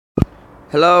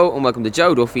Hello and welcome to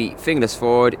Joe Duffy, Finglas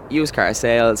Ford, used car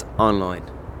sales online.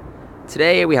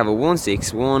 Today we have a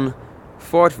 161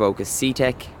 Ford Focus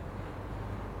C-Tech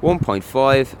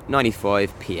 1.5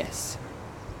 95 PS.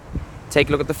 Take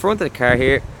a look at the front of the car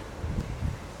here.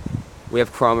 We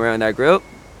have chrome around our grille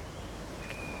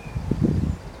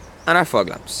and our fog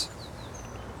lamps.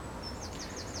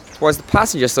 Towards the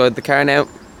passenger side of the car now,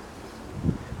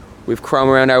 we've chrome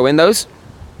around our windows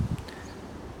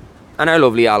and our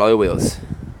lovely alloy wheels.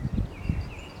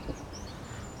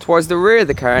 Towards the rear of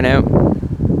the car now,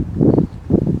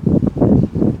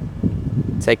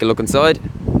 take a look inside.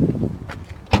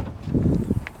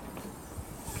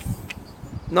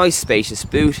 Nice spacious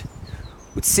boot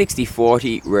with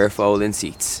 60/40 rear folding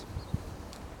seats.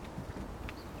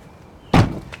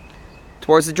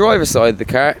 Towards the driver's side of the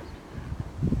car,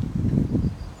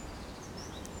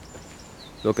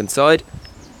 look inside.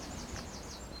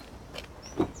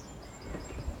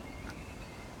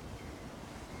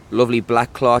 Lovely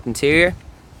black cloth interior,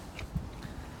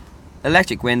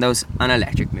 electric windows and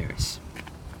electric mirrors.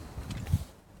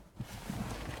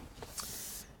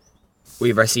 We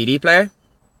have our CD player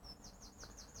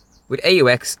with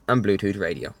AUX and Bluetooth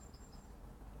radio.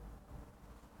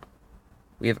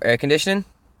 We have air conditioning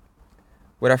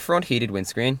with our front heated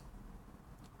windscreen,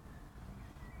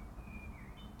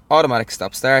 automatic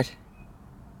stop start.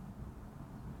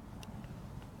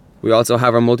 We also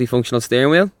have our multifunctional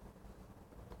steering wheel.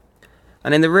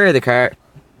 And in the rear of the car,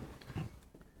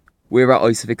 we have our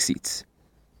Isofix seats.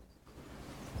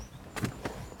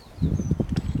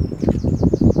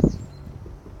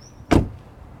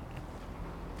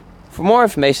 For more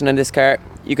information on this car,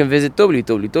 you can visit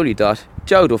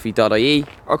www.joeduffy.ie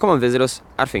or come and visit us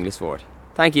at Finglas Ford.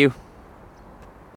 Thank you.